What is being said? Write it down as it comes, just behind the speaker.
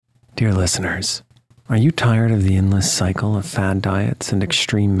Dear listeners, are you tired of the endless cycle of fad diets and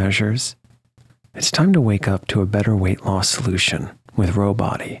extreme measures? It's time to wake up to a better weight loss solution with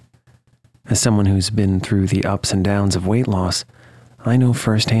Rowbody. As someone who's been through the ups and downs of weight loss, I know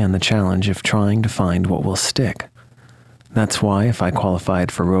firsthand the challenge of trying to find what will stick. That's why if I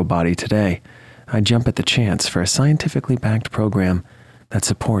qualified for Rowbody today, I'd jump at the chance for a scientifically backed program that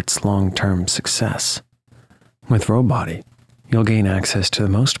supports long-term success. With Rowbody, you'll gain access to the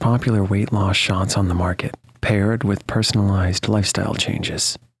most popular weight loss shots on the market, paired with personalized lifestyle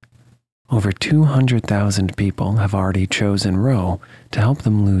changes. Over 200,000 people have already chosen Row to help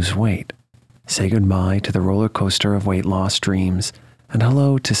them lose weight. Say goodbye to the roller coaster of weight loss dreams and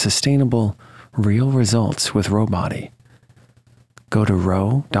hello to sustainable, real results with Rowbody. Go to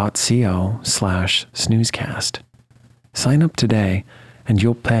row.co/snoozecast. Sign up today and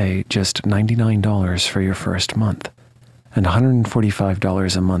you'll pay just $99 for your first month and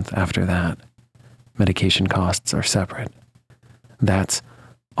 $145 a month after that. Medication costs are separate. That's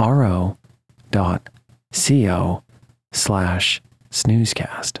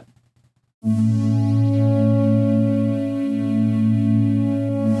ro.co/snoozecast.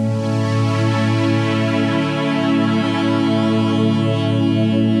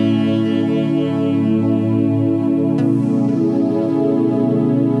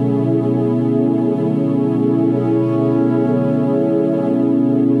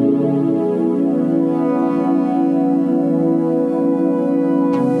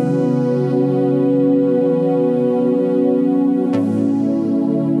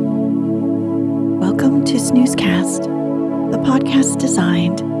 Welcome to Snoozecast, the podcast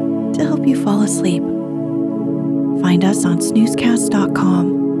designed to help you fall asleep. Find us on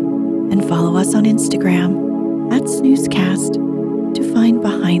snoozecast.com and follow us on Instagram @snoozecast to find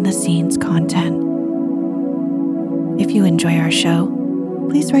behind-the-scenes content. If you enjoy our show,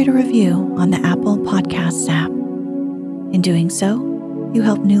 please write a review on the Apple Podcasts app. In doing so, you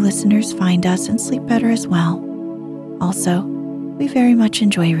help new listeners find us and sleep better as well. Also, we very much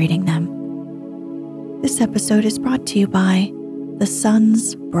enjoy reading them. This episode is brought to you by the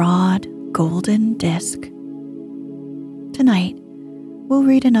sun's broad golden disk. Tonight, we'll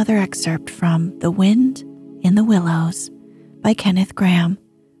read another excerpt from The Wind in the Willows by Kenneth Grahame,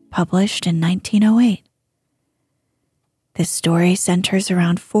 published in 1908. This story centers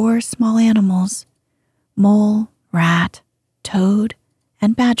around 4 small animals: mole, rat, toad,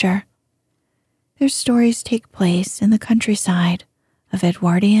 and badger. Their stories take place in the countryside of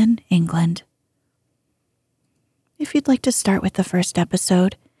Edwardian England. If you'd like to start with the first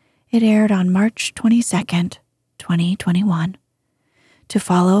episode, it aired on March 22nd, 2021. To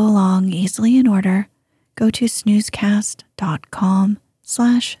follow along easily in order, go to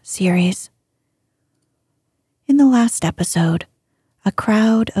snoozecast.com/series. In the last episode, a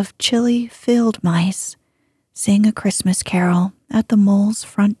crowd of chilly field mice sing a Christmas carol at the mole's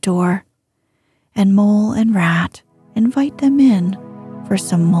front door, and Mole and Rat invite them in for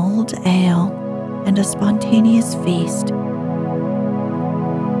some mulled ale and a spontaneous feast.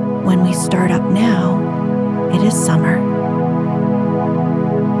 When we start up now, it is summer.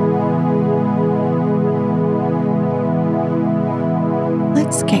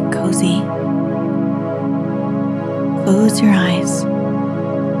 Let's get cozy. Close your eyes.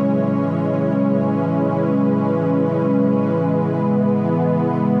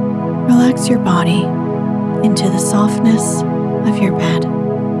 Relax your body into the softness of your bed.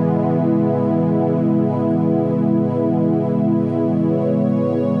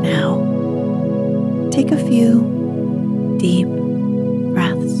 Take a few deep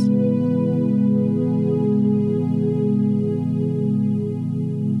breaths.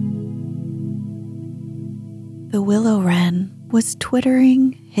 The willow wren was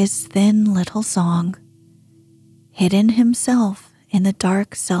twittering his thin little song, hidden himself in the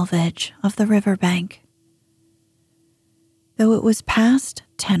dark selvage of the riverbank. Though it was past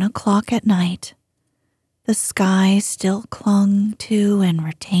 10 o'clock at night, the sky still clung to and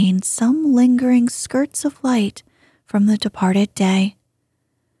retained some lingering skirts of light from the departed day,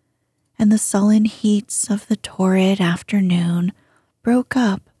 and the sullen heats of the torrid afternoon broke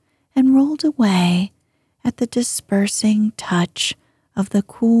up and rolled away at the dispersing touch of the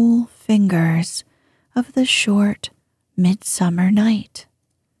cool fingers of the short midsummer night.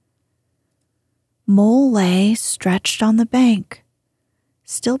 Mole lay stretched on the bank,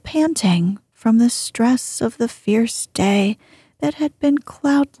 still panting from the stress of the fierce day that had been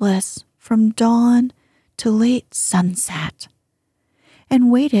cloudless from dawn to late sunset,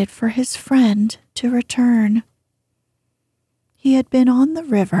 and waited for his friend to return. He had been on the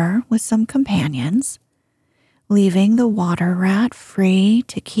river with some companions, leaving the water rat free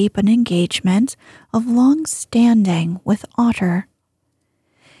to keep an engagement of long standing with Otter.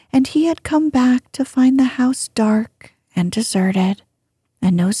 And he had come back to find the house dark and deserted,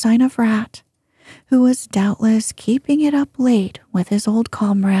 and no sign of Rat, who was doubtless keeping it up late with his old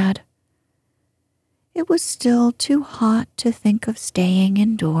comrade. It was still too hot to think of staying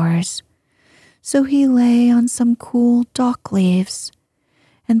indoors, so he lay on some cool dock leaves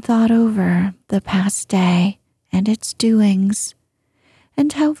and thought over the past day and its doings,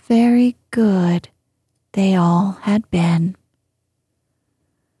 and how very good they all had been.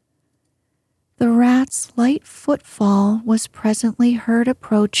 The rat's light footfall was presently heard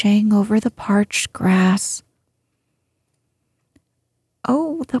approaching over the parched grass.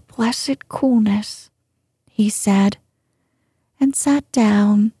 "Oh, the blessed coolness," he said, and sat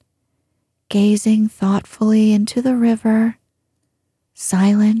down, gazing thoughtfully into the river,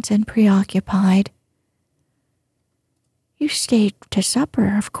 silent and preoccupied. "You stayed to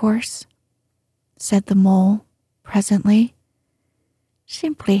supper, of course," said the mole presently.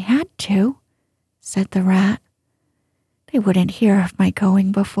 "Simply had to," said the rat. "They wouldn't hear of my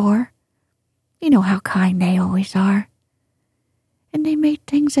going before. You know how kind they always are. And they made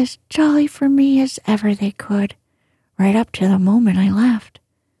things as jolly for me as ever they could, right up to the moment I left.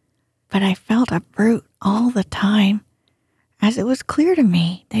 But I felt a brute all the time, as it was clear to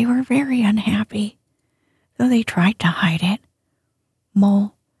me they were very unhappy, though they tried to hide it.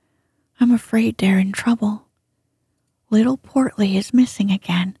 Mole, I'm afraid they're in trouble. Little Portly is missing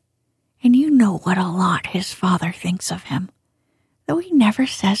again, and you know what a lot his father thinks of him, though he never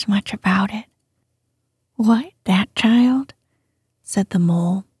says much about it." "What, that child?" said the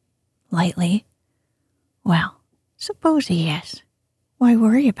mole, lightly. "Well, suppose he is. Why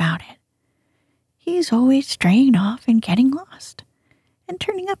worry about it? He's always straying off and getting lost, and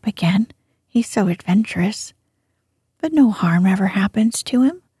turning up again. He's so adventurous. But no harm ever happens to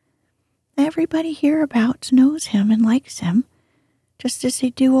him. Everybody hereabouts knows him and likes him, just as they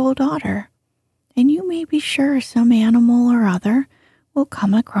do old Otter, and you may be sure some animal or other will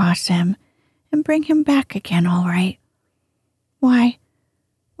come across him and bring him back again all right. Why,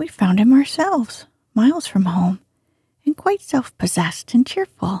 we found him ourselves, miles from home, and quite self-possessed and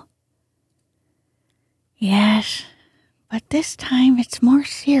cheerful." "Yes, but this time it's more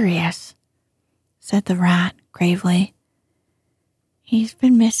serious," said the rat gravely. "He's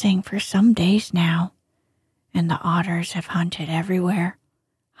been missing for some days now, and the otters have hunted everywhere,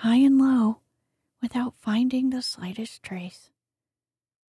 high and low, without finding the slightest trace.